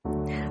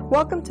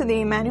Welcome to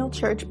the Emmanuel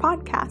Church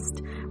podcast,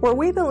 where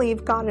we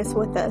believe God is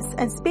with us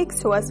and speaks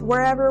to us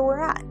wherever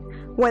we're at,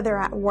 whether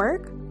at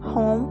work,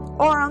 home,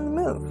 or on the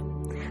move.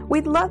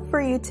 We'd love for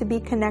you to be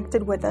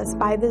connected with us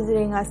by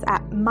visiting us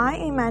at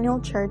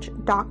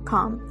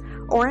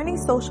myemmanuelchurch.com or any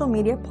social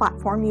media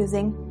platform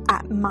using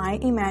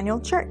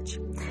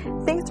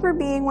 @myemmanuelchurch. Thanks for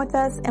being with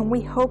us, and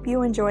we hope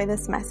you enjoy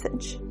this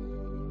message.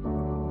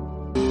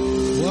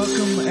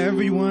 Welcome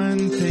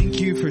everyone. Thank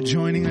you for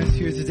joining us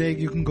here today.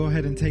 You can go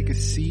ahead and take a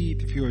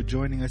seat if you are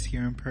joining us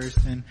here in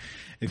person.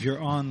 If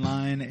you're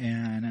online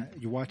and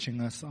you're watching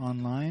us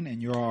online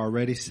and you're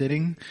already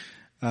sitting,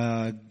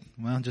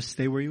 just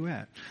stay where you're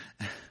at.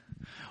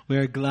 We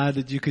are glad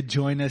that you could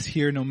join us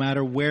here no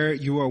matter where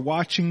you are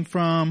watching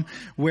from,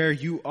 where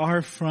you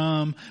are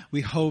from. We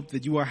hope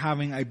that you are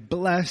having a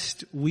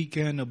blessed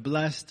weekend, a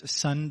blessed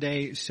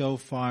Sunday so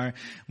far.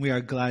 We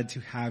are glad to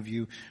have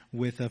you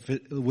with us.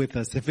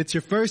 If it's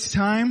your first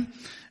time,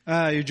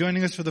 you're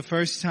joining us for the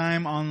first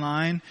time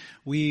online,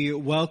 we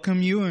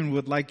welcome you and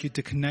would like you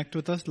to connect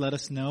with us. Let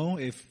us know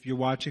if you're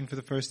watching for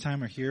the first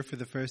time or here for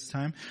the first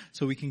time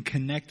so we can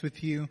connect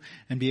with you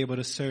and be able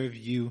to serve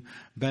you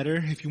better.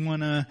 If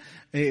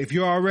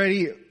you're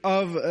already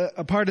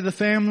a part of the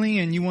family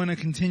and you want to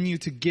continue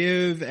to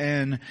give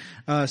and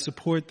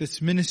support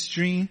this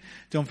ministry,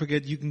 don't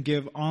forget you can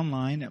give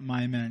online at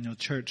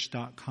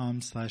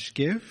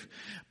myemmanuelchurch.com/give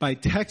by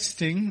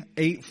texting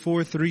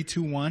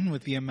 84321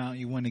 with the amount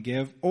you want to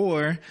give,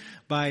 or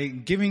by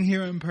giving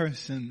here in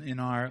person in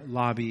our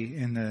lobby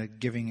in the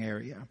giving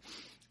area.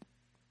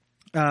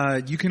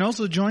 You can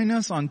also join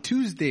us on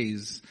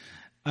Tuesdays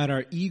at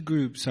our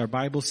e-groups, our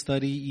Bible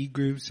study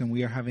e-groups, and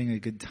we are having a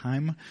good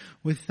time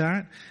with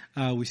that.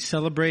 We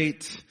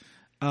celebrate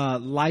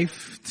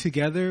life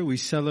together. We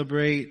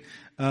celebrate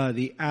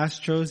the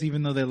Astros,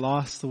 even though they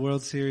lost the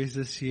World Series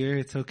this year.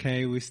 It's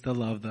okay. We still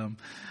love them.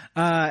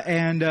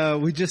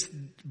 We just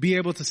be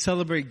able to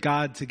celebrate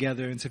God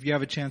together. And so if you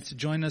have a chance to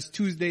join us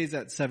Tuesdays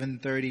at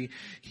 7:30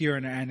 here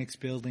in our Annex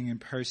building in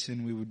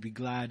person, we would be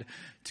glad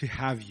to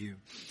have you.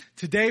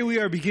 Today we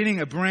are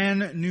beginning a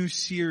brand new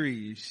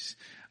series.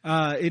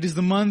 It is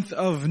the month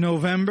of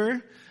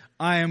November.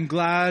 I am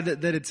glad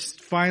that it's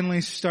finally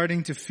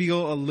starting to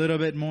feel a little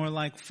bit more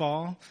like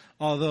fall,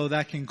 although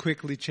that can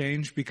quickly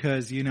change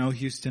because,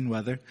 Houston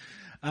weather.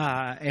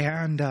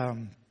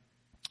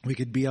 We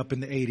could be up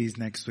in the 80s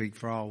next week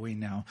for all we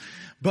know.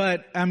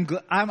 But I'm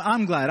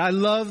glad. I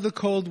love the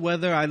cold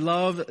weather. I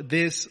love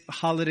this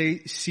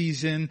holiday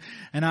season.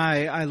 And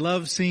I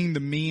love seeing the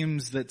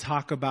memes that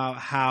talk about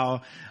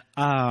how,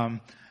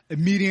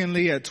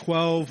 immediately at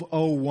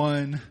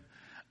 12:01,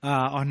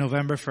 on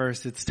November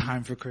 1st, it's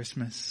time for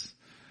Christmas.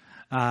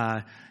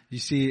 You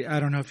see, I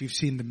don't know if you've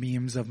seen the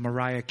memes of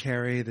Mariah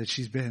Carey that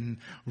she's been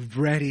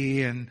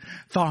ready and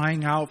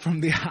thawing out from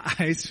the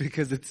ice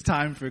because it's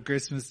time for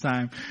Christmas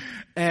time.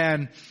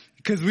 And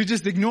because we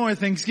just ignore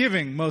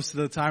Thanksgiving most of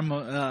the time.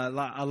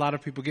 A lot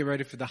of people get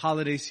ready for the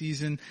holiday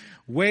season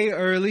way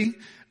early.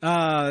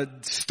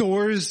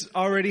 Stores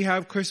already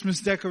have Christmas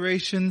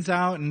decorations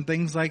out and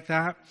things like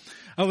that.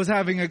 I was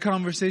having a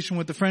conversation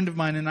with a friend of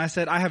mine and I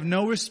said, I have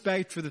no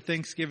respect for the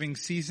Thanksgiving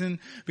season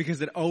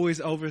because it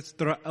always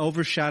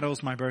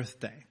overshadows my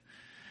birthday.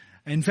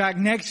 In fact,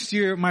 next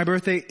year my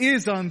birthday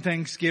is on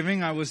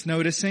Thanksgiving. I was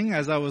noticing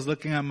as I was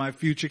looking at my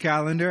future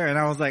calendar, and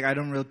I was like, I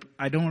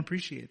don't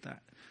appreciate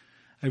that.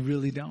 I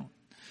really don't.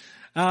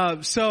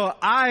 So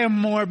I am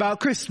more about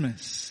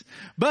Christmas.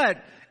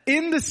 But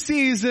in the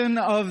season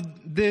of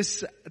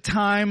this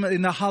time,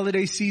 in the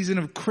holiday season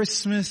of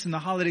Christmas, in the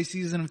holiday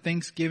season of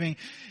Thanksgiving,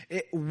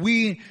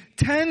 we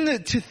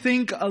tend to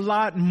think a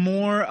lot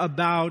more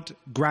about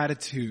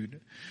gratitude.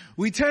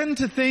 We tend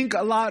to think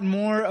a lot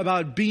more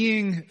about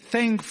being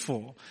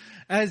thankful,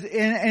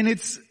 and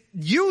it's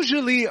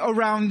usually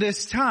around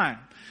this time.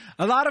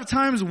 A lot of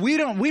times we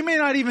may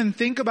not even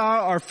think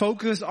about or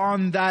focus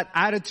on that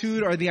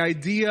attitude or the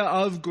idea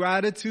of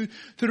gratitude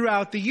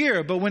throughout the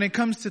year. But when it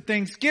comes to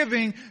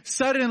Thanksgiving,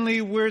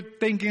 suddenly we're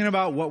thinking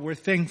about what we're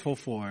thankful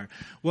for.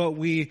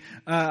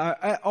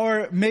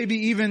 Or maybe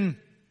even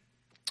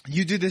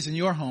you do this in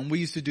your home. We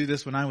used to do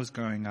this when I was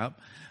growing up.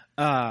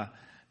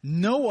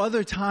 No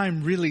other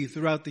time really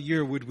throughout the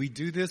year would we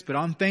do this, but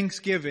on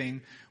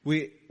Thanksgiving,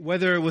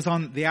 whether it was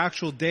on the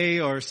actual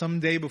day or some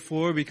day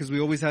before, because we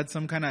always had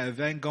some kind of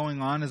event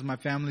going on as my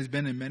family's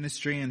been in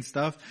ministry and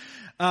stuff,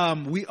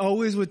 we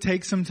always would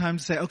take some time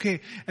to say,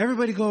 okay,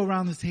 everybody go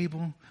around the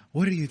table.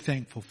 What are you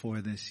thankful for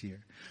this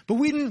year? But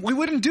we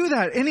wouldn't do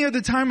that any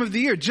other time of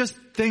the year, just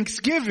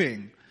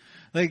Thanksgiving.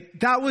 Like,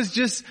 that was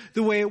just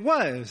the way it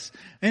was.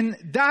 And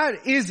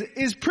that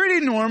is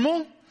pretty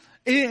normal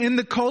in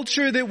the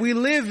culture that we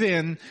live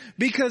in,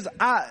 because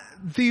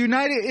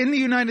in the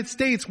United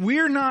States,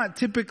 we're not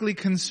typically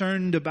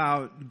concerned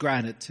about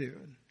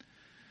gratitude.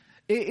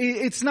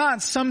 It's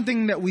not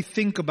something that we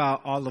think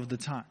about all of the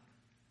time.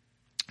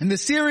 And the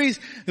series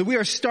that we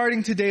are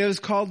starting today is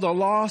called The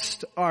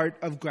Lost Art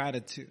of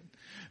Gratitude.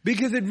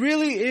 Because it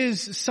really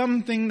is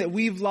something that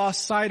we've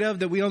lost sight of,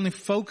 that we only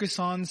focus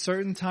on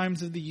certain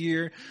times of the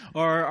year,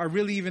 or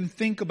really even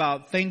think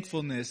about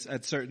thankfulness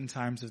at certain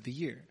times of the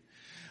year.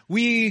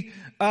 We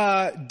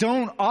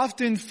don't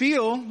often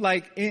feel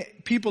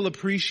like people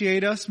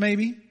appreciate us,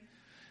 maybe.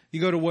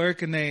 You go to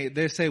work and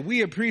they say,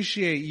 we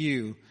appreciate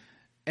you.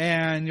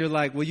 And you're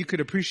like, well, you could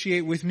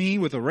appreciate with me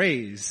with a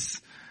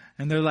raise.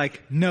 And they're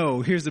like,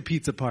 no, here's a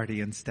pizza party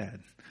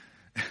instead.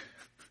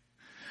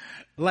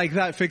 Like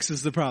that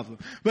fixes the problem.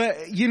 But,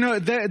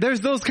 there's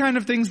those kind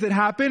of things that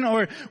happen,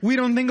 or we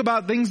don't think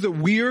about things that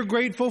we're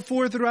grateful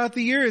for throughout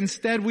the year.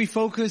 Instead, we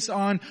focus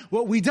on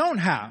what we don't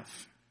have.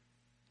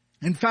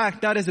 In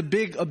fact, that is a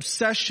big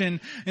obsession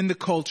in the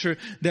culture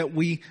that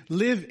we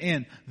live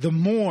in. The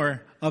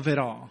more of it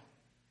all.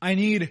 I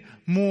need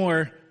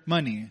more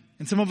money.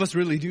 And some of us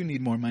really do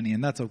need more money,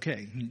 and that's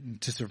okay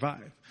to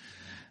survive.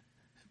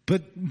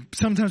 But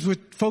sometimes we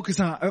focus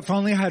on, if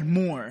only I had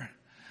more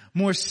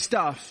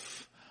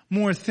stuff,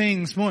 more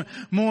things,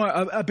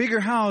 a bigger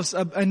house,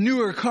 a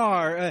newer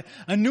car,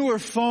 a newer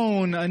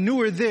phone, a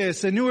newer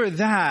this, a newer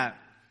that.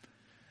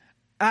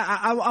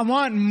 I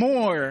want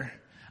more.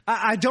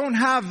 I don't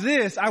have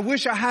this. I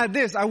wish I had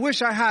this. I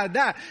wish I had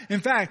that. In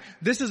fact,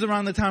 this is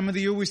around the time of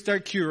the year we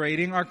start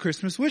curating our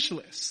Christmas wish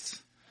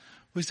list.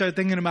 We start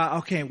thinking about,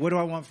 okay, what do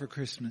I want for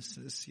Christmas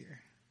this year?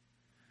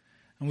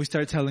 And we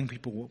start telling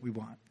people what we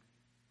want.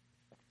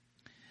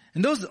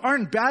 And those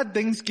aren't bad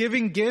things,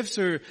 giving gifts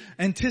or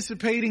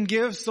anticipating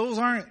gifts. Those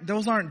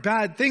aren't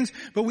bad things,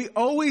 but we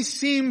always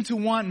seem to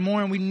want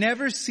more, and we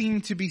never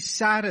seem to be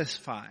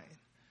satisfied.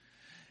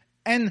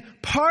 And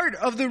part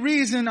of the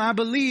reason, I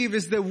believe,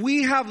 is that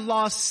we have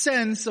lost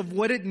sense of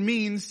what it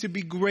means to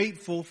be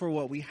grateful for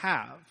what we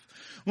have.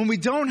 When we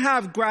don't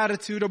have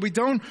gratitude, or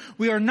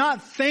we are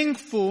not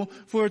thankful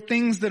for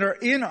things that are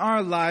in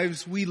our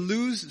lives, we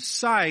lose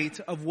sight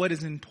of what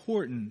is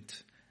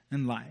important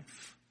in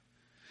life.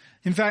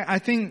 In fact, I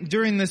think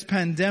during this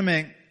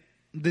pandemic,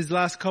 these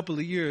last couple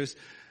of years,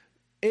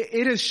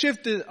 it has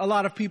shifted a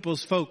lot of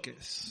people's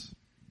focus.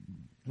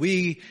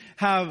 We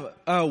have,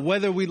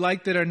 whether we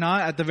liked it or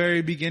not, at the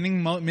very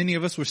beginning, many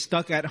of us were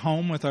stuck at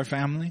home with our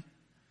family.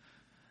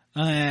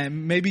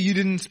 Maybe you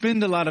didn't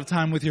spend a lot of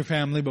time with your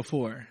family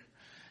before.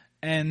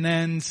 And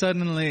then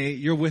suddenly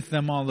you're with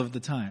them all of the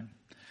time.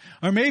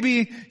 Or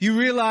maybe you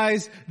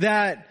realize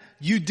that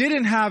you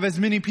didn't have as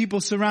many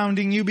people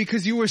surrounding you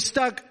because you were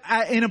stuck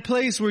in a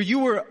place where you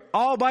were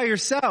all by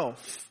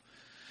yourself.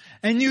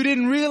 And you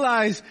didn't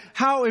realize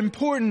how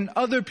important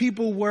other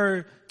people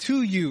were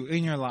to you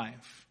in your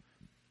life.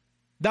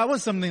 That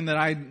was something that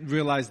I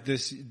realized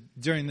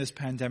during this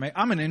pandemic.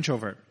 I'm an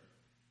introvert.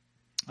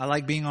 I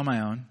like being on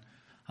my own.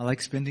 I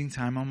like spending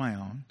time on my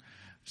own.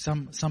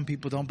 Some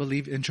people don't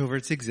believe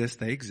introverts exist.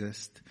 They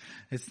exist.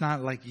 It's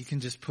not like you can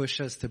just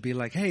push us to be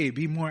like, hey,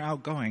 be more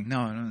outgoing.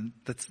 No,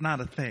 that's not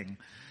a thing.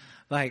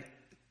 Like,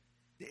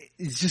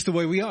 it's just the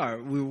way we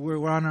are.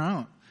 We're on our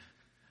own.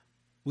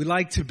 We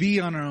like to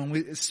be on our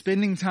own.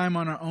 Spending time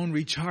on our own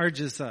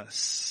recharges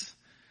us.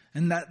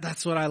 And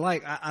that's what I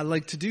like. I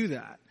like to do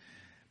that.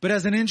 But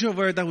as an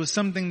introvert, that was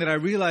something that I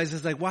realized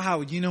is like,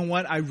 wow, you know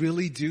what? I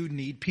really do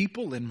need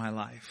people in my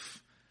life.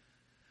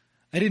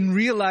 I didn't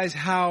realize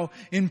how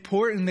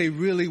important they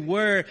really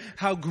were,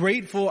 how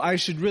grateful I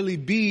should really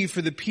be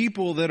for the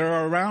people that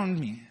are around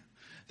me,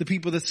 the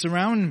people that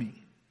surround me.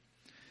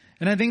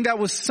 And I think that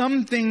was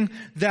something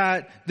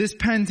that this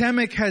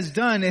pandemic has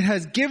done. It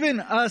has given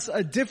us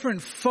a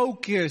different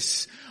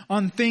focus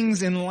on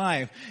things in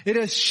life. It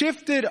has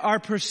shifted our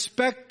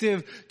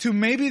perspective to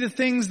maybe the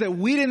things that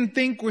we didn't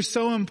think were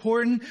so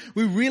important.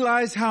 We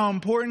realized how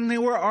important they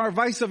were, or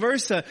vice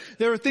versa.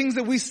 There were things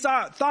that we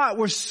thought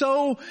were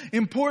so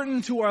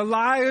important to our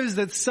lives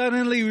that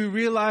suddenly we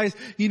realized,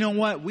 you know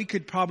what, we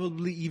could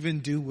probably even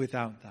do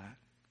without that.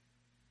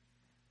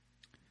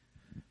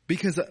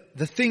 Because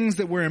the things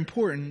that were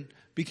important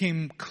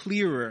became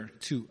clearer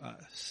to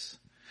us.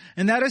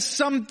 And that is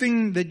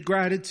something that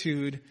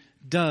gratitude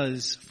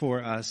does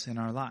for us in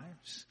our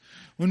lives.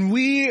 When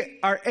we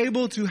are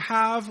able to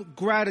have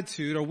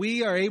gratitude, or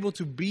we are able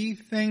to be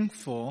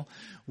thankful,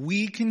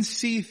 we can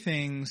see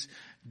things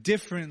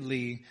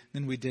differently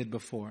than we did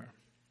before.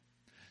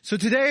 So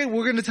today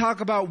we're going to talk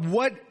about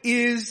what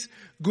is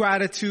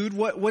gratitude,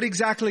 what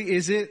exactly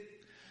is it,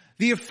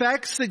 the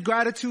effects that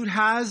gratitude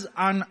has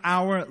on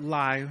our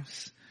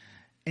lives,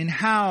 and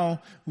how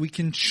we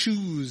can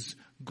choose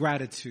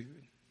gratitude.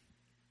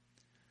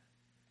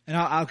 And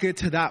I'll get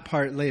to that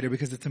part later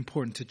because it's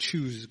important to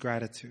choose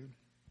gratitude.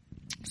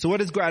 So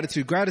what is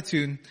gratitude?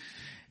 Gratitude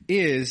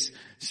is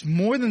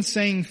more than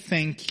saying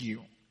thank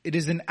you. It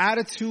is an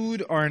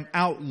attitude or an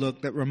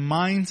outlook that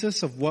reminds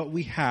us of what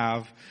we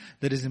have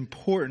that is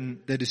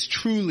important, that is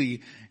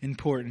truly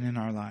important in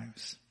our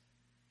lives.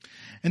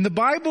 And the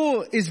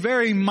Bible is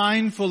very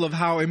mindful of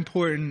how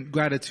important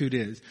gratitude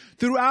is.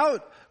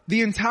 Throughout the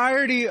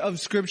entirety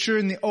of Scripture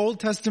in the Old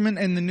Testament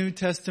and the New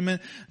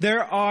Testament,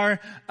 there are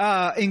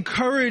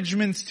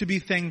encouragements to be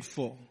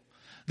thankful.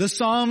 The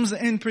Psalms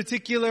in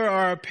particular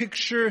are a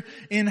picture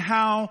in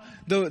how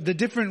the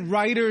different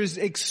writers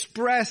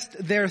expressed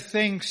their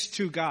thanks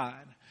to God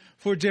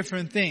for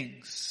different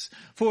things.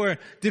 For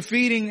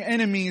defeating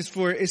enemies,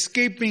 for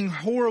escaping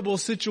horrible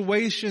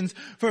situations,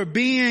 for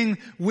being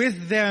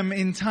with them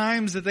in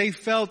times that they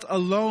felt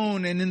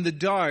alone and in the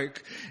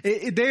dark.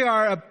 They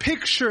are a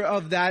picture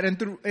of that.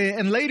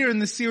 And later in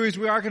the series,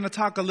 we are going to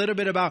talk a little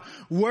bit about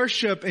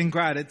worship and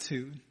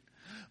gratitude.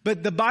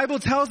 But the Bible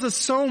tells us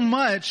so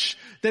much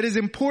that is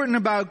important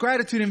about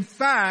gratitude. In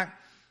fact,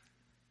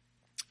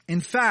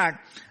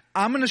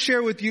 I'm going to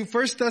share with you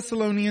 1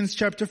 Thessalonians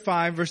chapter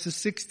 5, verses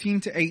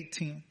 16 to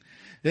 18.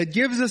 That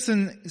gives us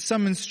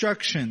some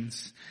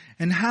instructions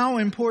and how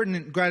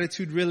important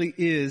gratitude really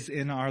is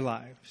in our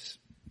lives.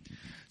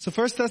 So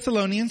 1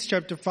 Thessalonians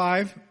chapter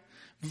 5,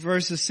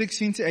 verses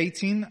 16 to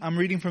 18. I'm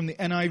reading from the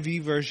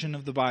NIV version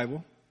of the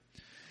Bible.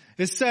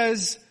 It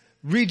says,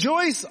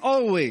 rejoice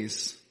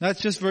always. That's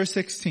just verse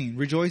 16.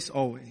 Rejoice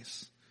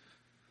always.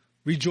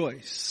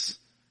 Rejoice.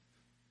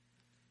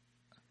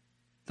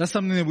 That's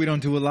something that we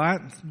don't do a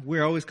lot.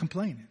 We're always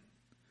complaining.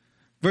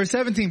 Verse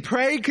 17,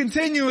 pray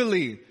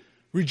continually.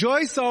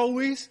 Rejoice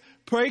always.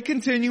 Pray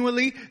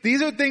continually.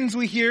 These are things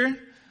we hear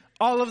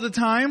all of the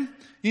time.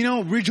 You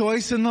know,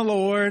 rejoice in the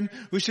Lord.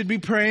 We should be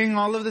praying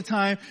all of the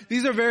time.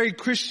 These are very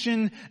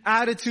Christian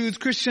attitudes,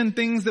 Christian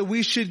things that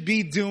we should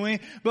be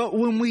doing. But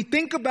when we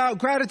think about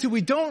gratitude,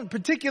 we don't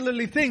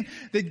particularly think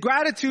that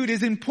gratitude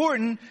is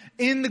important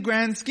in the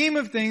grand scheme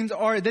of things,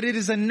 or that it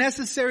is a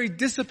necessary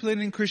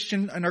discipline in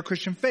our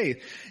Christian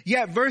faith.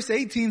 Yet verse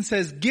 18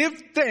 says, give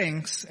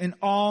thanks in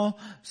all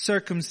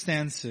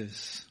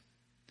circumstances.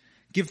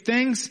 Give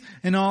thanks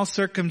in all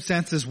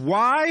circumstances.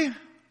 Why?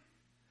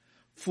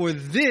 For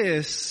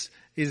this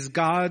is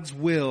God's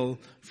will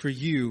for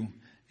you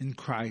in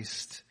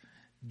Christ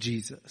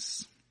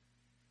Jesus.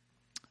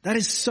 That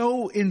is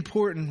so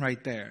important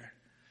right there.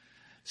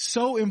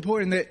 So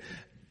important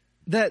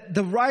that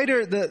the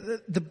writer,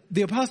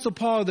 the Apostle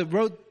Paul that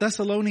wrote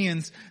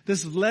Thessalonians,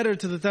 this letter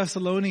to the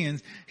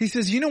Thessalonians, he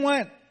says, you know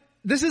what?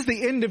 This is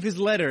the end of his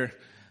letter.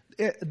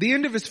 The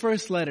end of his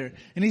first letter,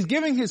 and he's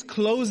giving his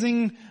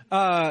closing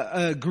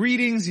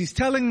greetings. He's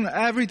telling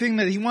everything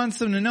that he wants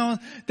them to know.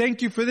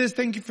 Thank you for this,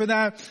 thank you for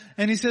that.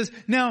 And he says,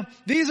 now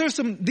these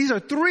are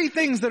three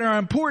things that are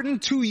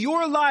important to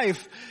your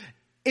life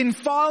in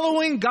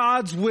following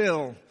God's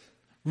will.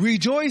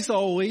 Rejoice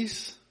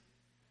always,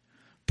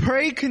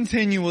 pray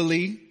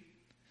continually,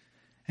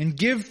 and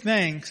give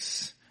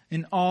thanks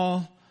in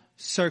all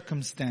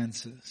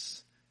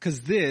circumstances,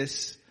 because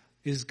this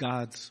is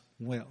God's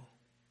will.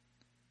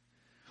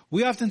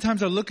 We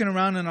oftentimes are looking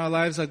around in our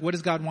lives like, what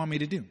does God want me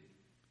to do?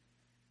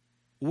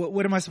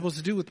 What am I supposed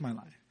to do with my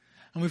life?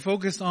 And we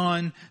focus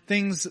on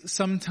things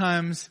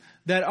sometimes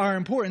that are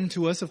important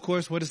to us. Of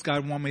course, what does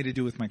God want me to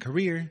do with my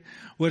career?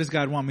 What does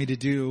God want me to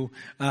do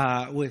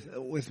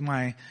with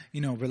my,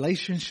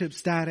 relationship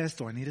status?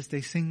 Do I need to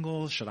stay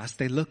single? Should I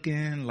stay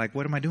looking? Like,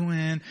 what am I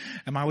doing?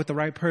 Am I with the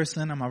right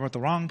person? Am I with the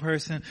wrong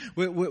person?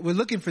 We're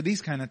looking for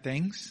these kind of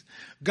things.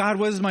 God,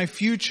 what is my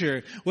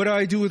future? What do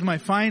I do with my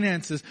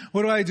finances?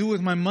 What do I do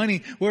with my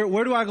money?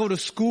 Where do I go to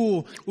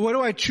school? What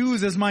do I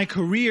choose as my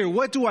career?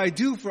 What do I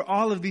do for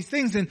all of these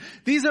things? And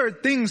these are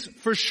things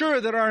for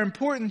sure that are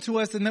important to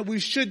us and that we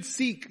should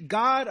seek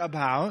God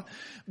about.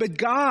 But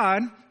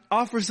God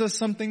offers us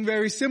something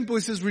very simple.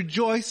 He says,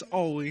 rejoice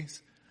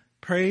always,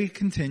 pray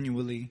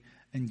continually,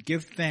 and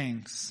give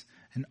thanks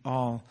in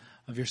all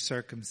of your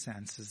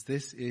circumstances.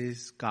 This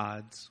is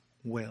God's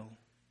will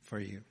for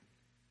you.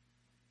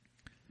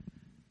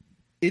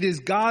 It is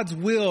God's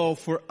will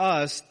for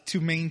us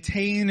to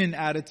maintain an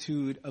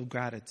attitude of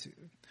gratitude.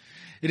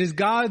 It is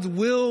God's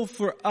will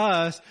for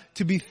us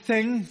to be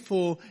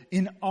thankful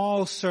in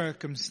all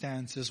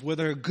circumstances,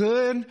 whether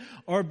good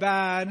or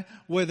bad,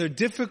 whether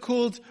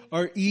difficult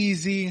or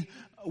easy,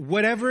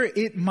 whatever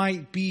it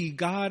might be.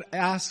 God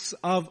asks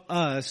of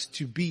us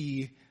to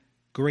be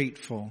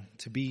grateful,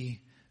 to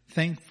be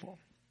thankful.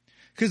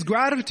 Because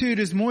gratitude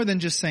is more than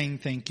just saying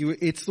thank you.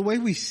 It's the way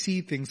we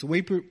see things, the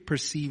way we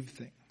perceive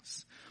things.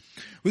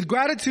 With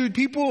gratitude,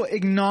 people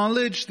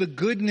acknowledge the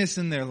goodness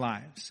in their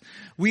lives.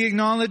 We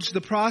acknowledge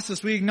the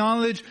process. We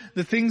acknowledge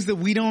the things that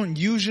we don't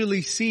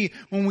usually see.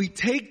 When we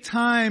take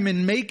time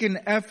and make an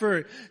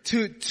effort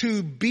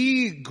to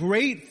be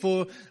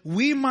grateful,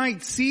 we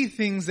might see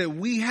things that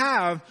we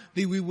have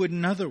that we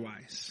wouldn't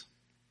otherwise.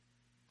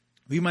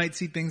 We might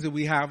see things that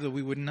we have that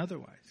we wouldn't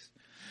otherwise.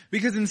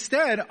 Because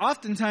instead,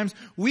 oftentimes,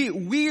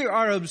 we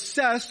are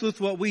obsessed with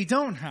what we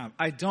don't have.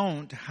 I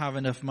don't have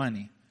enough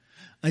money.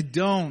 I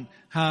don't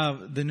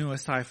have the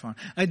newest iPhone.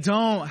 I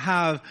don't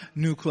have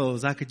new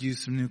clothes. I could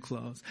use some new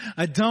clothes.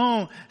 I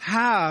don't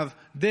have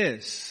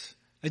this.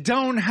 I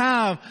don't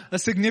have a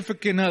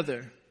significant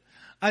other.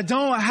 I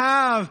don't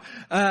have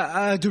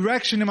a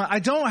direction in my, I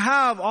don't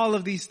have all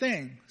of these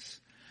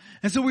things.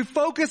 And so we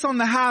focus on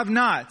the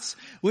have-nots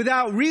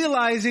without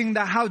realizing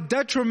that how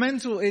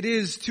detrimental it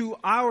is to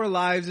our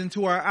lives and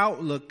to our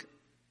outlook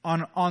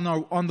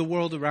on the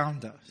world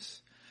around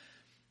us.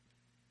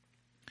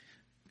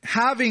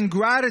 having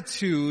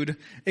gratitude,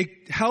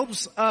 it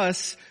helps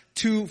us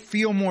to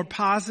feel more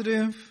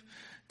positive,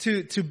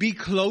 to be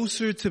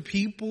closer to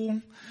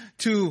people,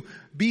 to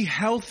be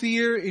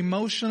healthier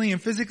emotionally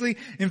and physically.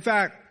 In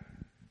fact,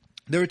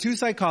 there were two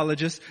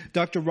psychologists,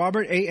 Dr.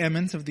 Robert A.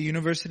 Emmons of the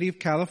University of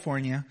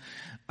California,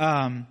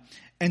 and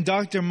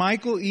Dr.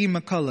 Michael E.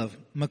 McCullough,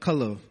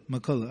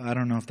 I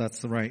don't know if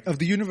that's right, of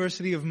the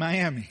University of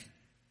Miami.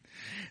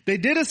 They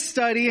did a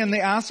study and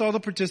they asked all the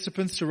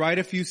participants to write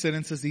a few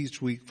sentences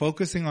each week,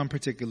 focusing on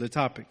particular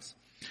topics.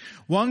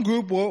 One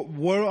group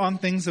wrote on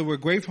things that we're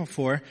grateful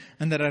for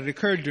and that had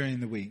occurred during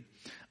the week.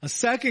 A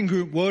second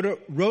group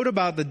wrote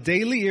about the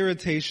daily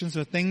irritations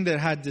or things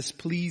that had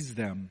displeased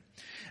them.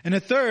 And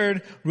a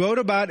third wrote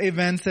about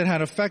events that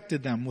had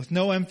affected them, with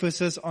no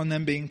emphasis on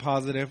them being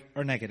positive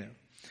or negative.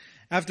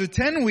 After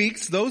 10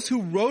 weeks, those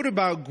who wrote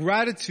about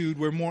gratitude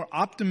were more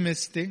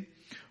optimistic,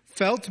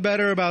 felt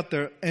better about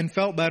their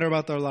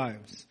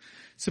lives.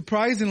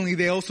 Surprisingly,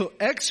 they also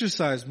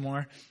exercised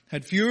more,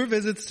 had fewer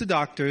visits to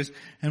doctors,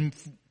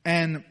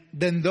 and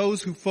than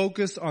those who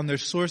focused on their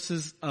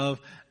sources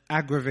of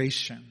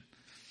aggravation.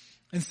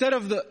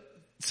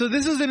 So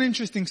this is an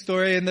interesting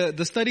story, and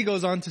the study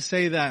goes on to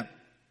say that,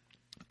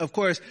 of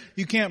course,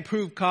 you can't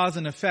prove cause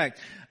and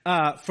effect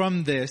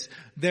from this.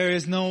 There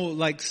is no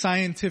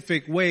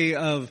scientific way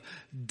of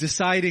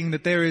deciding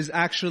that there is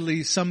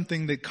actually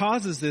something that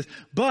causes this.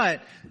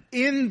 But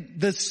in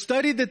the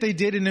study that they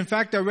did, and in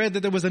fact I read that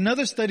there was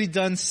another study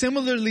done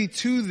similarly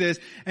to this,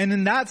 and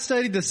in that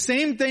study the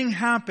same thing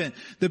happened.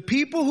 The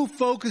people who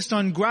focused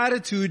on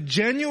gratitude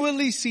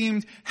genuinely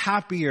seemed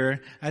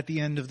happier at the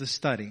end of the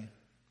study.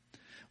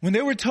 When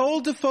they were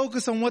told to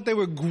focus on what they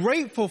were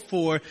grateful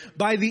for,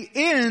 by the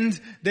end,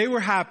 they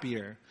were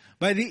happier.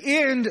 By the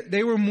end,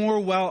 they were more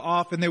well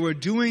off and they were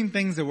doing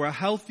things that were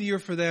healthier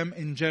for them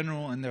in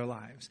general in their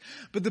lives.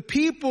 But the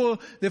people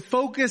that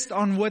focused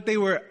on what they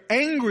were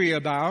angry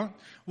about,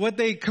 what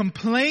they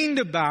complained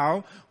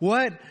about,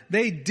 what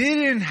they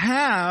didn't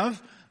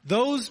have,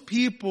 those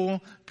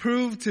people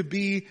proved to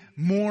be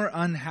more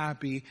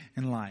unhappy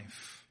in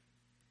life.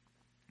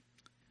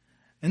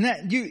 And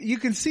that, you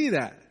can see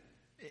that.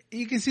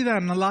 You can see that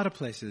in a lot of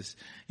places.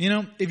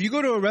 If you go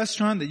to a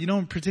restaurant that you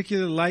don't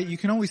particularly like, you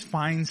can always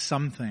find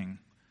something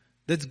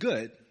that's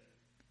good.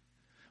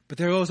 But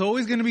there's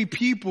always going to be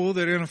people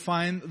that are going to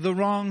find the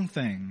wrong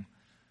thing.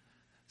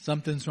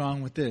 Something's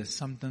wrong with this,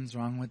 something's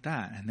wrong with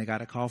that. And they got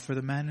to call for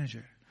the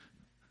manager.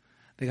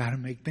 They got to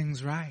make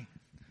things right.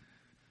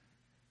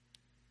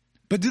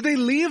 But do they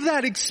leave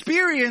that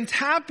experience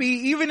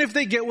happy even if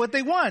they get what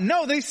they want?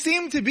 No, they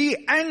seem to be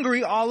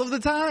angry all of the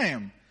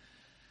time.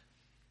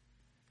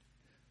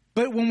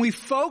 But when we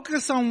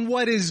focus on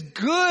what is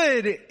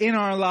good in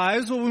our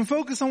lives, when we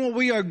focus on what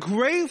we are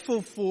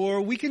grateful for,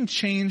 we can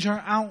change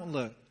our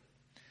outlook.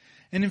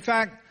 And in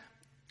fact,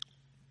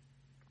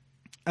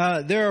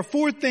 there are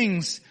 4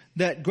 things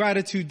that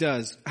gratitude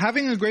does.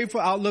 Having a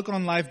grateful outlook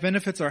on life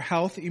benefits our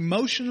health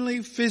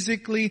emotionally,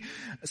 physically,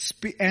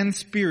 and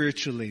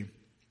spiritually,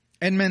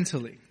 and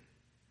mentally.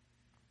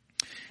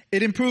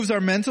 It improves our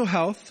mental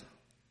health.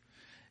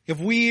 If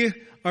we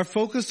are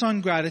focused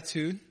on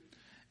gratitude,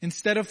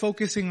 instead of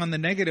focusing on the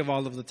negative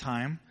all of the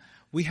time,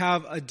 we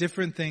have a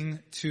different thing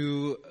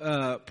to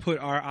put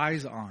our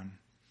eyes on.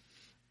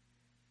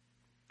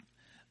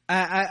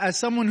 As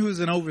someone who's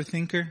an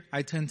overthinker,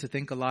 I tend to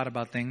think a lot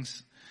about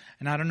things.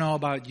 And I don't know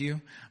about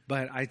you,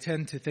 but I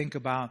tend to think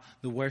about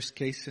the worst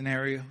case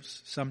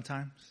scenarios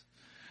sometimes.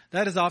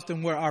 That is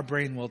often where our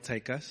brain will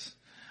take us.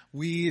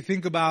 We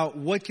think about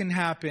what can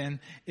happen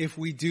if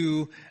we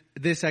do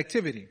this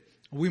activity.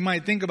 We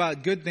might think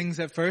about good things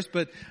at first,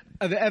 but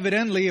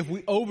evidently if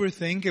we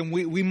overthink and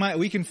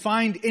we can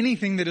find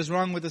anything that is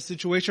wrong with the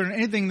situation or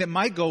anything that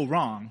might go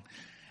wrong.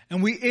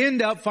 And we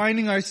end up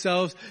finding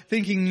ourselves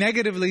thinking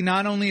negatively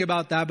not only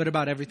about that, but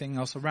about everything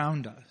else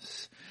around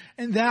us.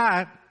 And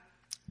that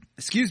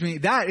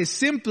is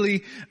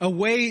simply a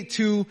way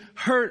to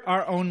hurt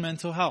our own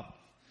mental health.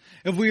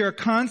 If we are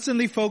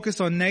constantly focused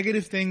on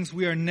negative things,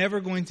 we are never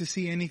going to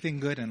see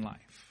anything good in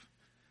life.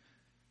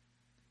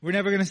 We're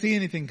never going to see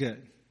anything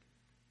good.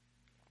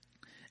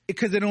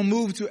 Because it'll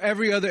move to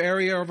every other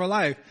area of our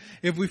life.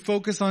 If we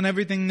focus on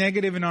everything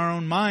negative in our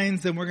own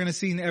minds, then we're going to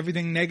see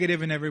everything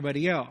negative in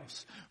everybody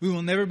else. We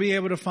will never be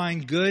able to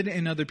find good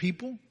in other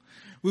people.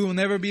 We will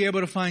never be able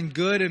to find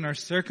good in our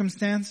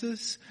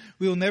circumstances.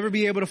 We will never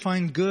be able to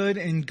find good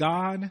in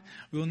God.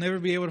 We will never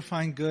be able to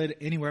find good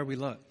anywhere we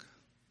look.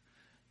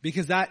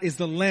 Because that is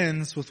the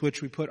lens with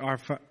which we put on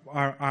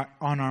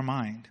our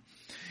mind.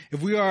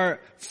 If we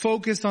are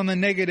focused on the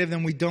negative,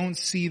 then we don't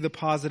see the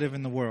positive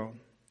in the world.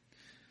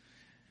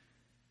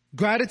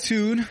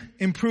 Gratitude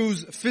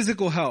improves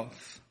physical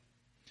health,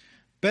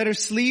 better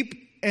sleep,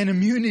 and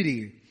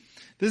immunity.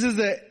 This is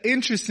an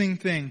interesting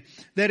thing,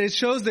 that it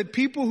shows that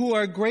people who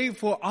are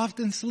grateful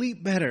often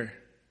sleep better.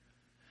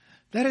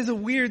 That is a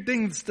weird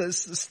thing.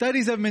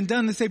 Studies have been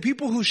done to say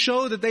people who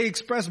show that they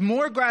express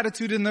more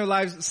gratitude in their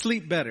lives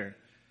sleep better.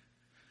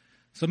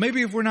 So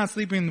maybe if we're not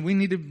sleeping, we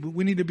need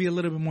to be a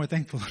little bit more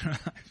thankful in our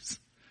lives.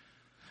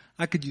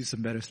 I could use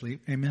some better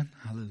sleep. Amen.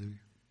 Hallelujah.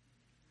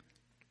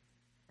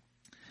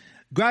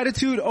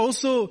 Gratitude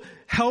also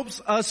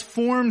helps us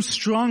form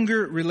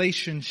stronger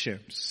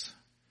relationships.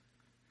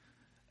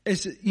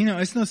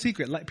 It's no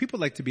secret. Like, people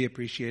like to be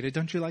appreciated.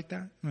 Don't you like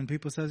that? When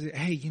people say,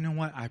 hey, you know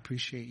what? I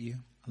appreciate you.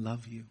 I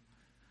love you.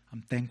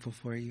 I'm thankful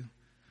for you.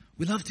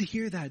 We love to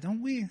hear that,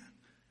 don't we?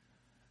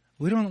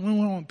 We don't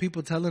want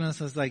people telling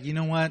us, it's like, you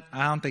know what?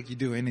 I don't think you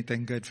do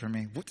anything good for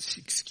me. What?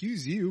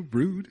 Excuse you,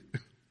 rude.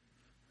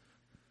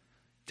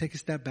 Take a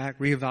step back,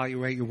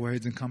 reevaluate your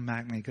words, and come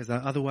back to me, because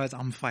otherwise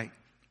I'm fight.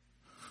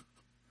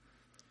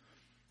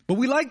 But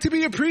we like to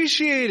be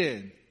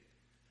appreciated.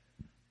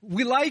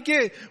 We like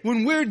it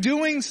when we're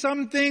doing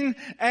something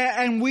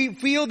and we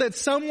feel that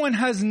someone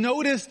has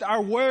noticed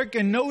our work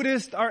and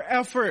noticed our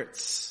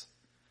efforts.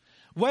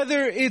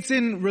 Whether it's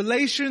in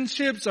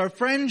relationships or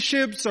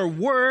friendships or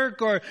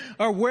work or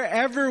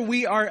wherever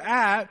we are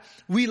at,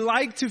 we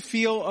like to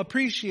feel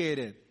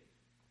appreciated.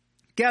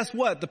 Guess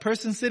what? The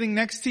person sitting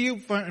next to you,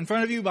 in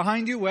front of you,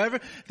 behind you, wherever,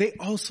 they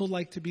also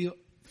like to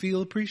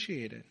feel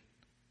appreciated.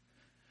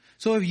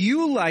 So if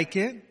you like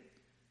it,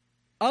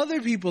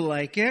 other people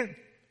like it.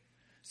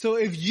 So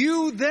if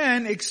you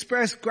then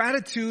express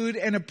gratitude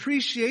and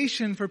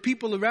appreciation for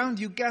people around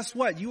you, guess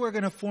what? You are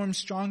going to form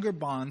stronger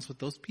bonds with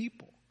those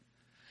people.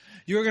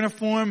 You're going to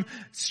form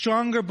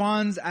stronger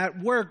bonds at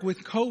work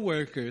with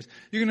coworkers.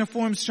 You're going to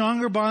form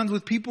stronger bonds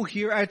with people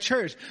here at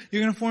church.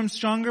 You're going to form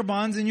stronger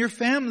bonds in your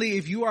family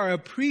if you are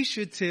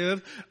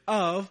appreciative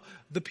of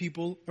the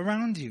people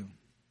around you.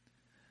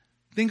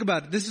 Think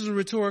about it. This is a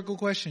rhetorical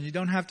question. You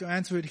don't have to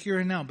answer it here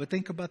and now, but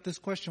think about this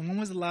question. When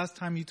was the last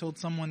time you told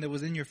someone that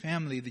was in your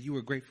family that you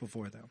were grateful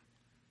for them?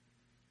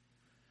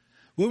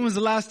 When was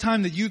the last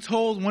time that you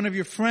told one of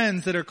your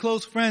friends that are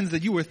close friends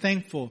that you were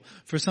thankful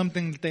for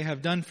something that they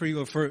have done for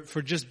you or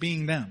for just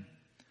being them?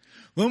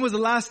 When was the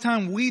last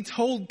time we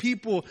told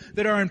people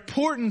that are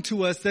important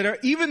to us, that are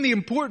even the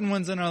important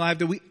ones in our life,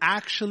 that we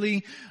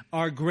actually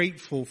are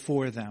grateful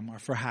for them or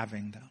for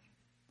having them?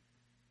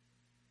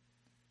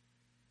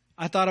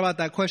 I thought about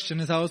that question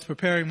as I was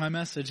preparing my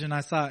message, and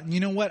I thought, you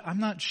know what? I'm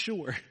not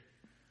sure.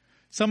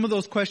 Some of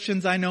those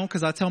questions I know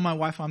because I tell my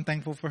wife I'm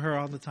thankful for her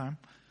all the time.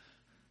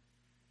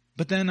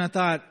 But then I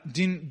thought,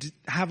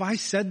 have I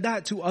said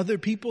that to other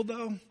people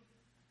though?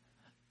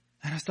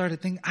 And I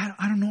started thinking, I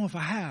don't know if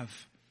I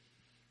have.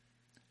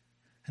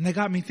 And that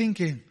got me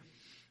thinking,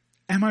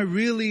 am I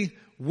really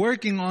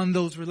working on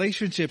those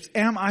relationships?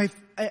 Am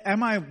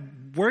I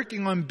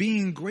working on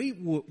being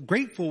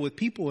grateful with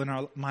people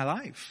in my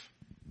life?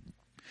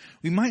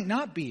 We might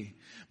not be.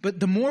 But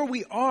the more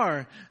we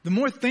are, the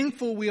more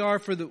thankful we are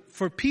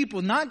for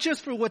people, not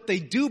just for what they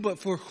do, but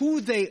for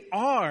who they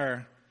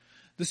are,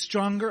 the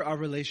stronger our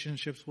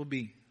relationships will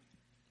be.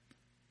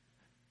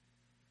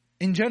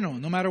 In general,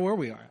 no matter where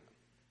we are.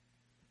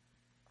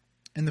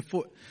 And the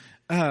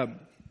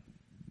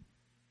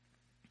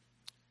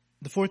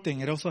fourth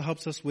thing, it also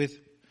helps us with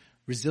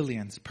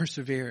resilience,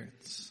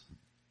 perseverance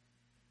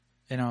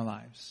in our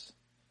lives.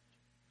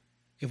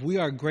 If we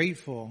are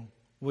grateful,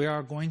 we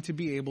are going to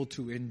be able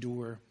to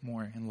endure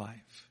more in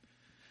life.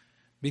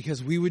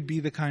 Because we would be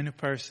the kind of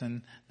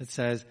person that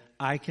says,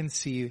 I can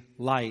see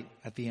light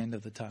at the end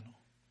of the tunnel.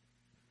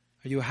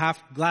 Are you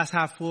glass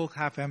half full,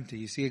 half empty?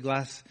 You see a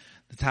glass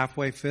that's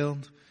halfway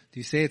filled? Do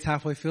you say it's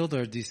halfway filled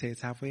or do you say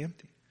it's halfway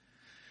empty?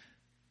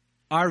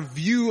 Our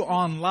view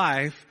on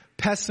life,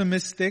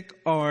 pessimistic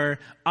or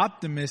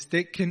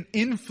optimistic, can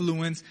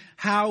influence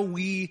how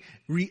we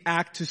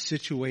react to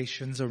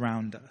situations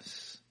around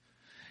us.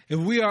 If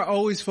we are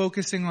always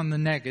focusing on the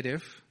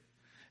negative,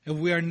 if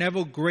we are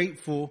never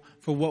grateful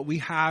for what we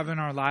have in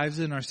our lives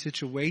and our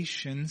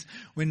situations,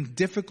 when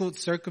difficult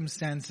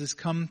circumstances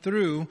come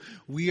through,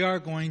 we are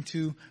going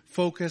to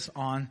focus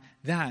on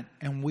that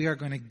and we are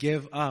going to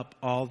give up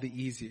all the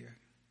easier.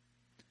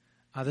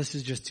 This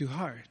is just too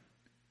hard.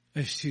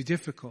 It's too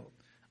difficult.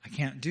 I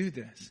can't do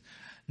this.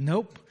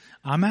 Nope,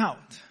 I'm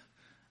out.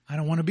 I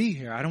don't want to be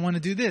here. I don't want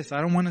to do this.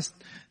 I don't want to...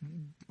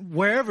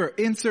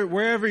 Insert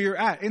wherever you're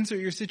at, insert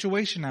your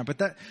situation at.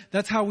 But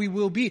that's how we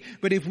will be.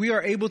 But if we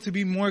are able to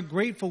be more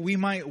grateful, we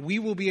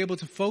will be able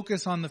to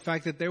focus on the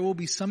fact that there will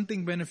be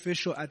something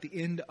beneficial at the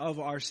end of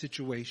our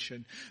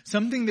situation.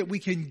 Something that we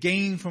can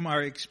gain from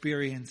our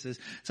experiences.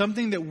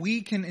 Something that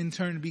we can in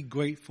turn be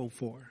grateful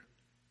for.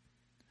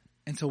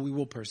 And so we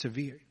will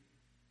persevere.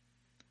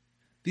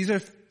 These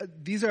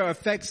are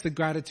effects that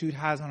gratitude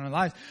has on our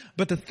lives.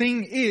 But the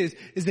thing is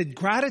that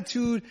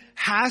gratitude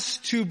has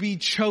to be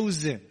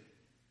chosen.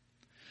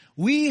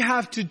 We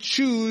have to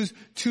choose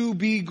to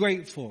be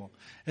grateful.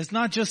 It's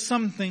not just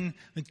something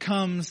that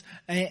comes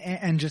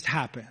and just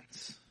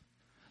happens.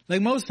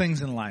 Like most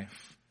things in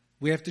life,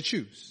 we have to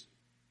choose.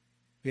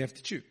 We have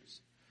to choose.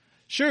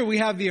 Sure, we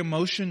have the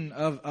emotion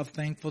of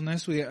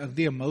thankfulness. We have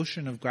the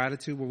emotion of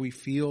gratitude where we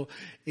feel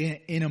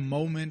in a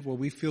moment where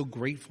we feel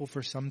grateful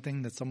for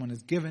something that someone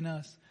has given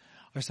us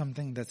or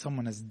something that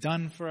someone has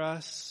done for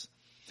us.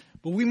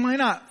 But we might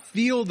not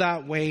feel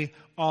that way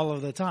all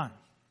of the time.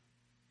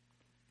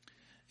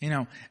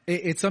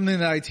 It's something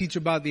that I teach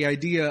about the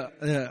idea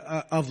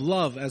of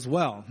love as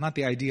well. Not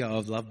the idea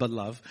of love, but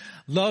love.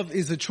 Love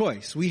is a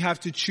choice. We have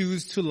to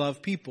choose to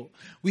love people.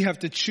 We have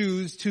to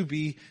choose to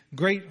be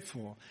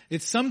grateful.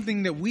 It's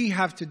something that we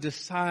have to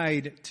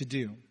decide to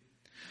do.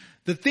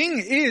 The thing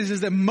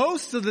is that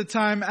most of the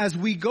time as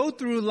we go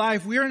through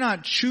life, we are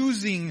not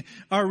choosing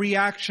our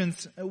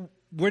reactions.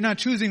 We're not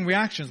choosing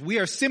reactions. We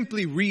are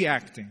simply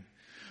reacting.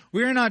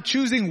 We are not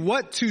choosing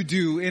what to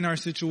do in our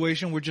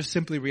situation. We're just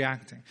simply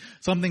reacting.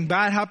 Something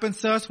bad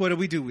happens to us. What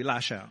do? We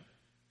lash out.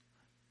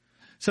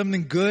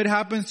 Something good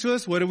happens to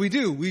us. What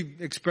do? We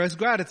express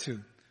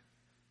gratitude.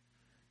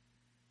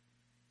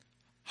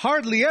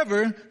 Hardly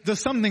ever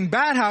does something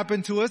bad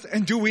happen to us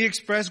and do we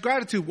express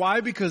gratitude. Why?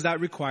 Because that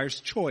requires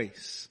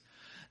choice.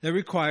 That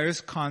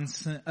requires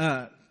constant,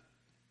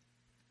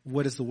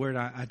 what is the word?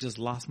 I just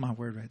lost my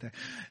word right there.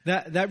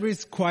 That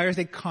requires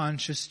a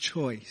conscious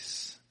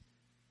choice.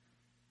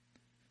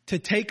 To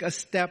take a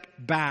step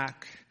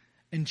back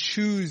and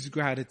choose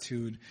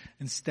gratitude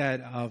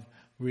instead of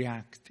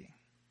reacting.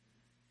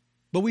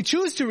 But we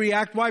choose to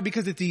react. Why?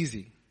 Because it's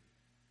easy.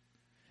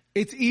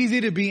 It's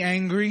easy to be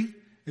angry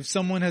if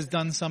someone has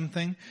done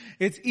something.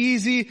 It's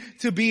easy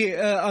to be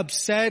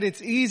upset.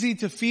 It's easy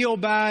to feel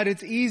bad.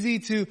 It's easy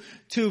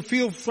to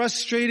feel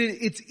frustrated.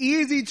 It's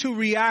easy to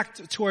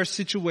react to our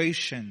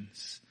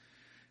situations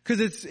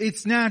because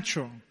it's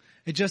natural.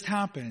 It just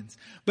happens.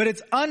 But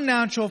it's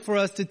unnatural for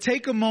us to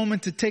take a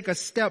moment to take a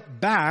step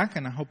back,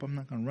 and I hope I'm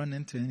not going to run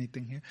into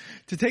anything here,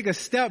 to take a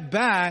step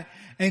back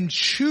and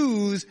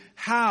choose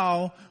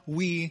how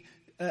we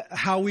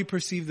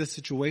perceive the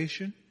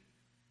situation,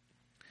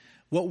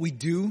 what we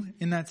do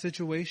in that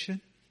situation.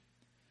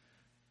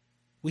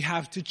 We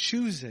have to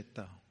choose it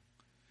though.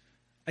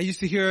 I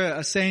used to hear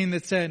a saying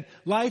that said,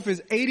 life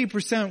is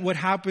 80% what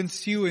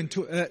happens to you,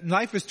 and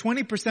life is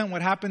 20%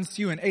 what happens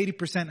to you and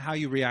 80% how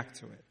you react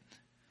to it.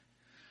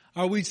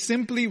 Are we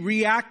simply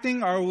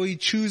reacting, or are we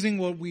choosing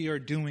what we are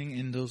doing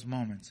in those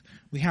moments?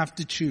 We have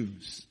to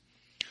choose.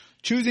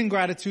 Choosing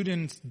gratitude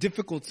in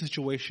difficult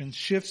situations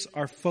shifts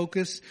our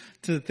focus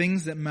to the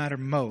things that matter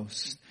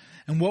most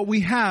and what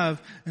we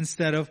have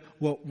instead of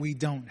what we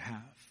don't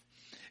have.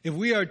 If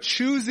we are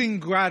choosing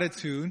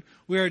gratitude,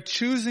 we are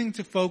choosing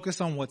to focus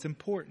on what's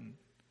important.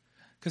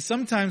 Because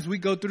sometimes we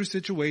go through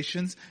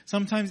situations,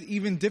 sometimes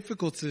even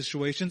difficult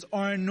situations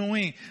are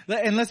annoying.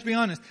 And let's be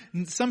honest,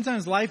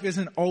 sometimes life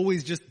isn't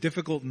always just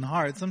difficult and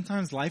hard.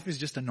 Sometimes life is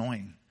just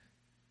annoying.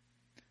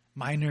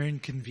 Minor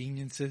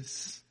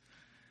inconveniences.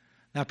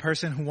 That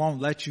person who won't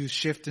let you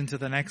shift into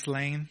the next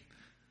lane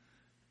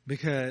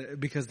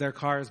because their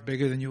car is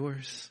bigger than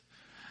yours.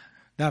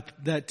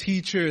 That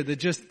teacher that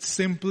just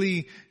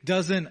simply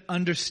doesn't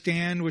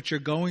understand what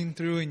you're going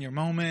through in your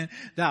moment.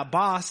 That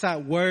boss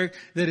at work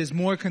that is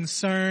more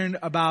concerned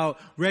about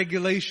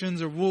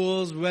regulations or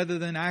rules rather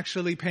than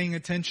actually paying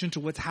attention to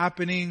what's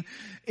happening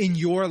in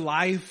your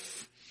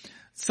life.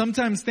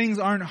 Sometimes things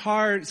aren't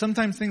hard.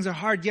 Sometimes things are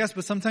hard, yes,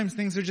 but sometimes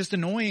things are just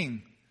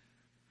annoying.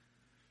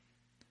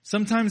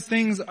 Sometimes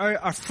things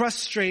are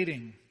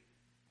frustrating.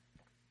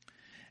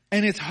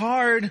 And it's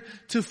hard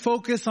to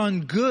focus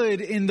on good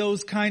in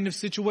those kind of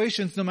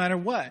situations no matter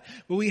what.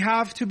 But we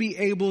have to be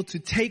able to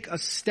take a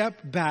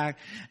step back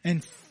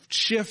and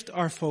shift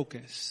our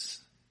focus.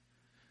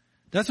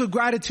 That's what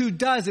gratitude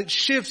does. It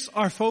shifts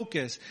our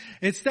focus.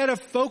 Instead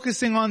of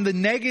focusing on the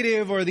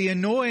negative or the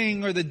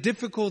annoying or the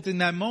difficult in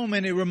that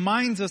moment, it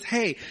reminds us,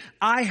 hey,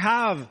 I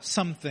have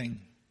something.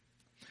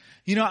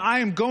 I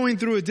am going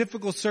through a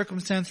difficult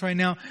circumstance right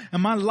now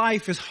and my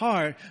life is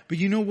hard. But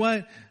you know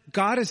what?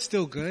 God is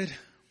still good.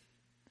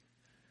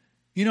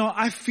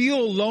 I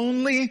feel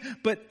lonely,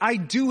 but I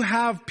do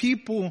have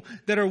people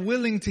that are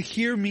willing to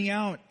hear me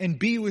out and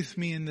be with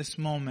me in this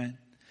moment.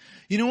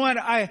 You know what?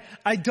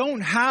 I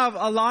don't have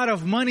a lot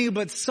of money,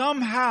 but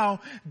somehow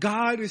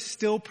God is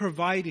still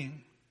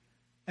providing.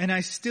 And I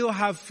still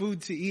have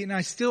food to eat and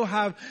I still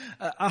have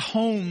a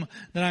home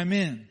that I'm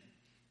in.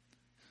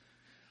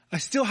 I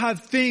still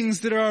have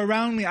things that are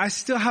around me. I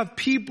still have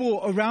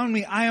people around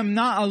me. I am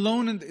not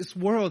alone in this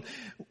world.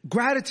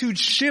 Gratitude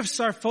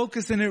shifts our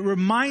focus and it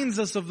reminds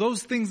us of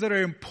those things that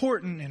are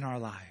important in our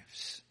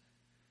lives.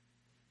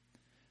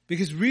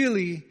 Because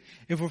really,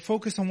 if we're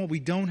focused on what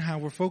we don't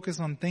have, we're focused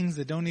on things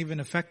that don't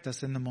even affect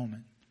us in the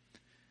moment.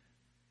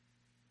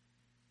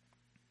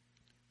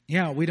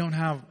 Yeah, we don't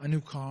have a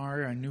new car,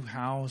 or a new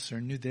house, or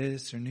new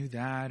this, or new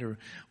that, or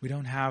we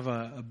don't have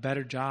a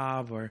better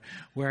job, or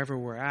wherever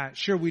we're at.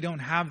 Sure, we don't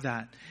have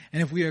that.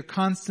 And if we are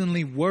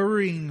constantly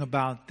worrying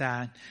about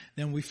that,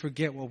 then we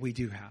forget what we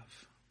do have.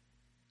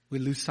 We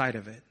lose sight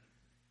of it.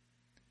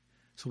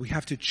 So we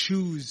have to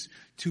choose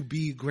to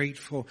be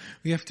grateful.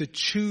 We have to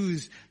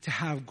choose to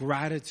have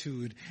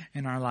gratitude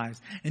in our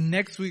lives. And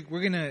next week, we're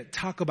going to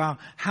talk about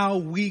how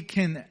we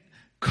can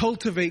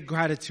cultivate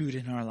gratitude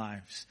in our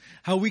lives.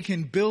 How we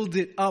can build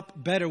it up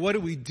better. What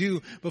do we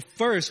do? But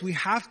first, we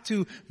have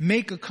to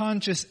make a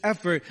conscious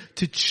effort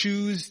to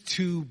choose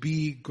to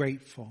be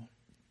grateful.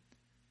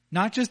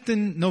 Not just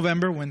in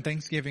November when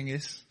Thanksgiving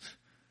is.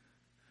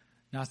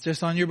 Not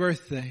just on your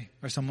birthday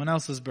or someone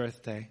else's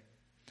birthday.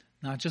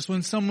 Not just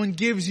when someone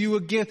gives you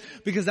a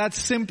gift, because that's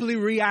simply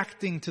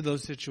reacting to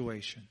those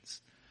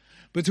situations.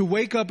 But to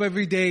wake up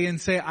every day and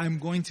say, I'm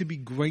going to be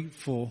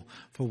grateful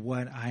for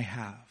what I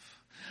have.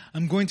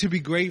 I'm going to be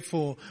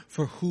grateful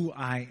for who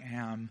I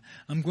am.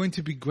 I'm going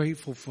to be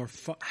grateful for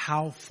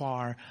how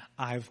far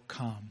I've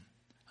come.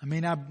 I may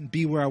not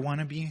be where I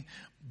want to be,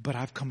 but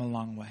I've come a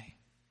long way.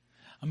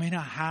 I may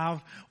not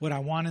have what I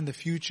want in the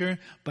future,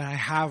 but I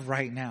have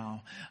right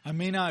now. I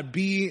may not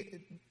be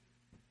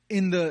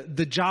in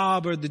the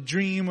job or the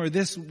dream or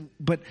this,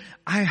 but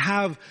I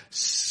have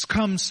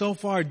come so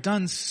far,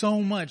 done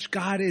so much.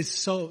 God is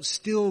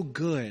still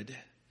good.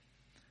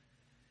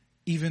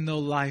 Even though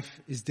life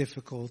is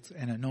difficult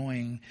and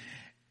annoying,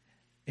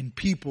 and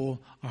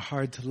people are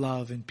hard to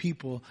love, and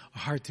people are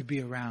hard to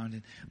be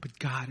around, but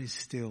God is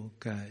still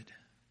good.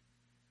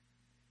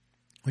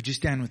 Would you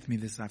stand with me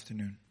this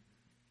afternoon?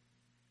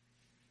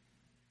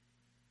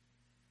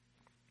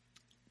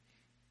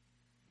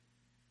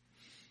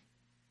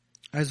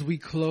 As we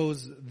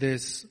close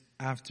this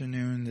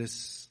afternoon,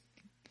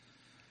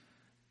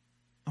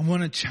 I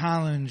want to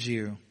challenge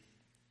you.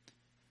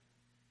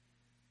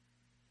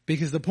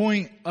 Because the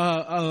point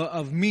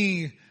of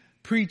me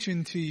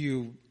preaching to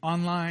you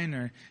online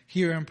or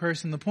here in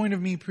person, the point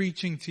of me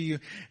preaching to you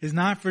is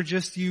not for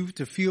just you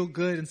to feel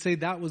good and say,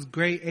 that was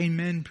great,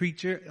 amen,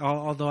 preacher.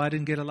 Although I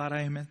didn't get a lot of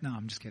amen. No,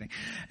 I'm just kidding.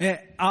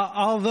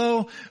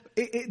 Although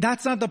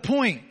that's not the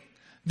point.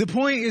 The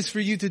point is for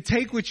you to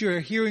take what you're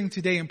hearing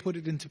today and put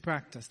it into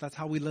practice. That's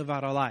how we live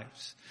out our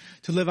lives,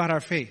 to live out our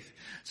faith.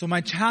 So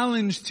my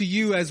challenge to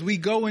you as we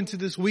go into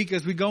this week,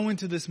 as we go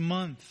into this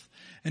month,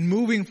 and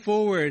moving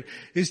forward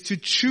is to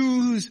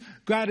choose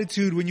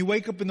gratitude. When you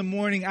wake up in the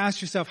morning,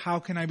 ask yourself, how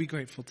can I be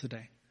grateful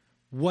today?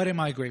 What am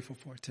I grateful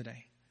for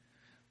today?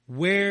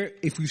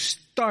 If you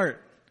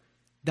start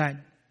that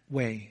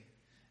way,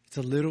 it's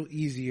a little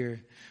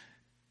easier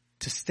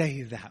to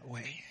stay that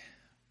way.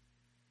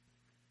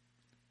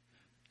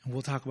 And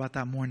we'll talk about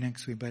that more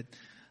next week. But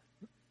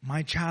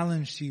my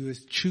challenge to you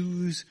is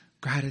choose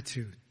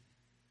gratitude.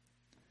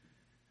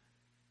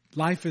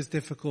 Life is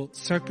difficult.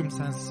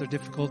 Circumstances are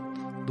difficult.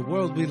 The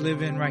world we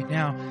live in right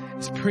now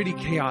is pretty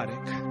chaotic.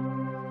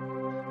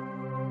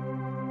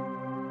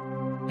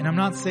 And I'm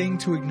not saying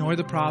to ignore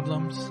the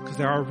problems, because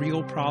there are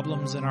real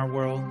problems in our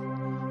world.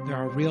 There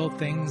are real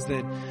things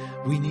that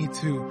we need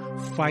to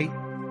fight.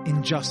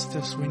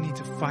 Injustice. We need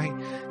to fight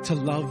to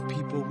love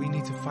people. We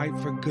need to fight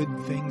for good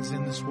things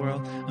in this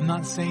world. I'm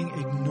not saying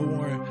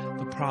ignore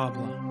the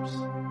problems.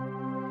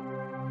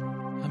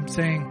 I'm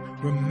saying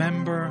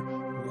remember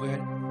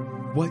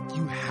what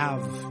you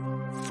have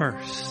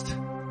first.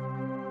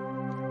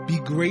 Be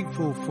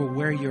grateful for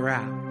where you're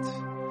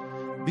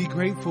at. Be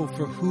grateful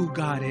for who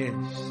God is.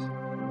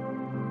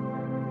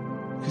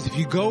 Because if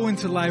you go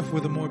into life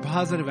with a more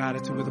positive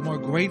attitude, with a more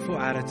grateful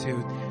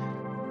attitude,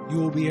 you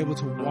will be able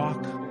to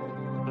walk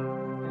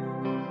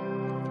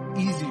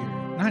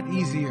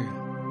easier,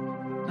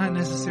 not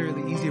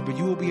necessarily easier, but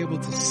you will be able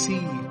to see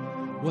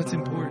what's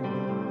important.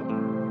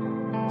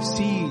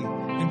 See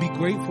and be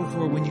grateful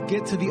for when you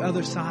get to the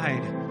other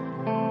side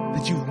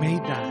that you've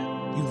made that,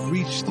 you've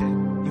reached it,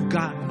 you've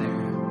gotten there.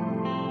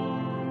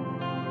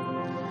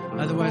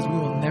 Otherwise, we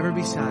will never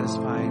be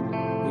satisfied.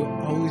 We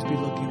will always be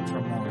looking for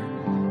more,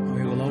 and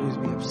we will always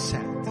be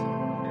upset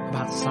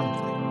about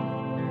something.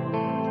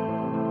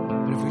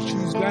 But if we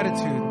choose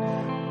gratitude,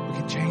 we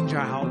can change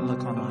our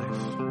outlook on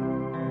life.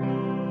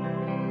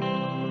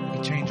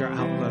 Change our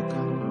outlook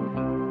on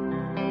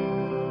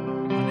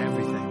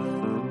everything.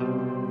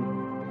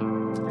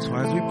 So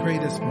as we pray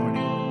this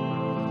morning,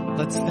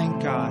 let's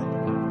thank God.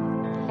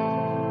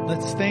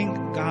 Let's thank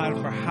God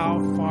for how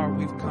far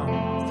we've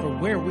come, for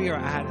where we are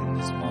at in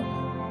this moment.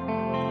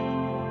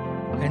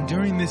 And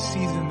during this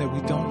season that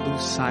we don't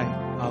lose sight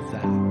of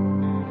that.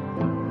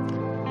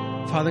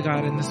 Father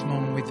God, in this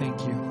moment we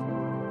thank you.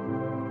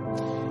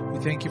 We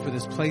thank you for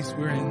this place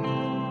we're in.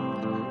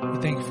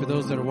 We thank you for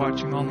those that are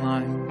watching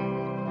online.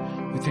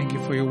 We thank you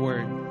for your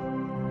word.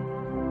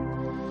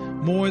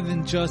 More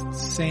than just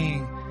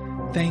saying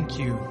thank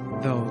you,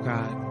 though,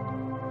 God.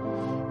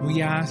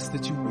 We ask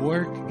that you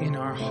work in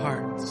our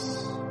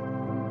hearts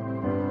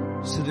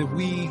so that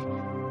we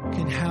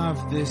can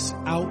have this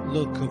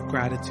outlook of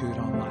gratitude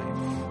on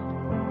life.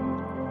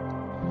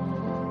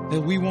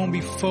 That we won't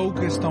be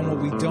focused on what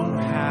we don't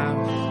have,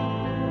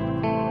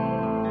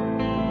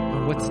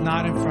 or what's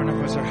not in front of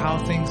us, or how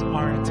things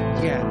aren't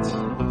yet.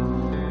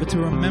 But to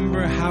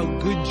remember how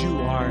good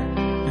you are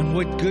and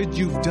what good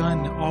you've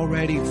done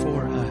already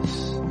for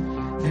us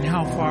and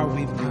how far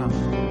we've come.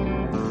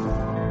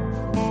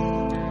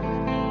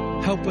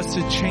 Help us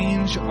to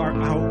change our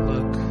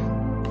outlook.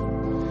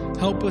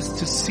 Help us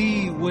to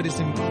see what is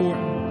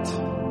important.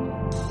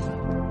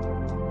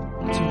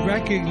 To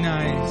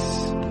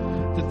recognize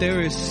that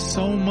there is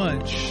so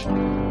much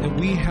that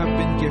we have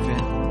been given.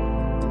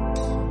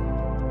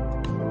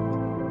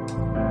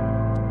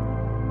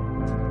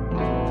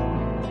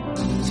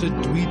 So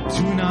we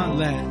do not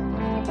let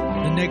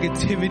the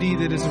negativity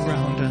that is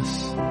around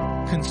us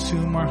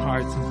consume our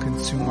hearts and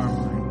consume our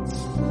minds.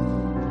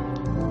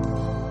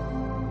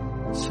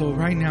 So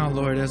right now,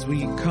 Lord, as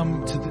we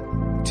come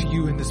to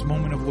you in this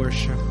moment of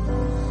worship,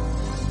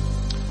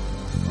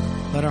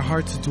 let our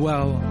hearts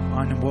dwell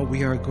on what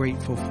we are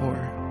grateful for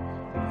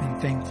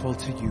and thankful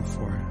to you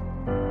for.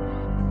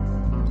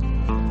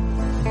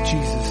 In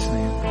Jesus'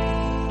 name.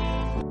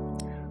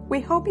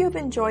 We hope you've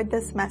enjoyed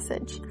this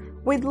message.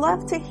 We'd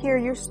love to hear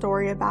your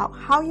story about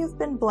how you've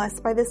been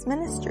blessed by this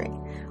ministry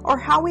or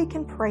how we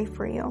can pray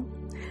for you.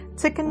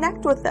 To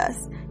connect with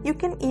us, you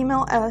can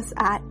email us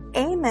at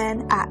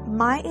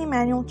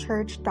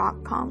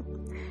amen@myemmanuelchurch.com.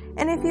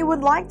 And if you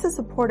would like to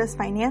support us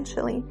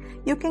financially,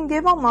 you can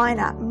give online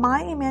at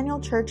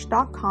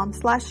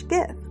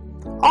myemmanuelchurch.com/give.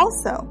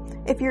 Also,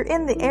 if you're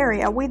in the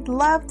area, we'd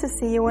love to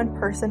see you in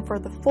person for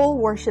the full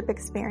worship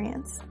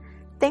experience.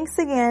 Thanks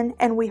again,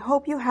 and we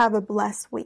hope you have a blessed week.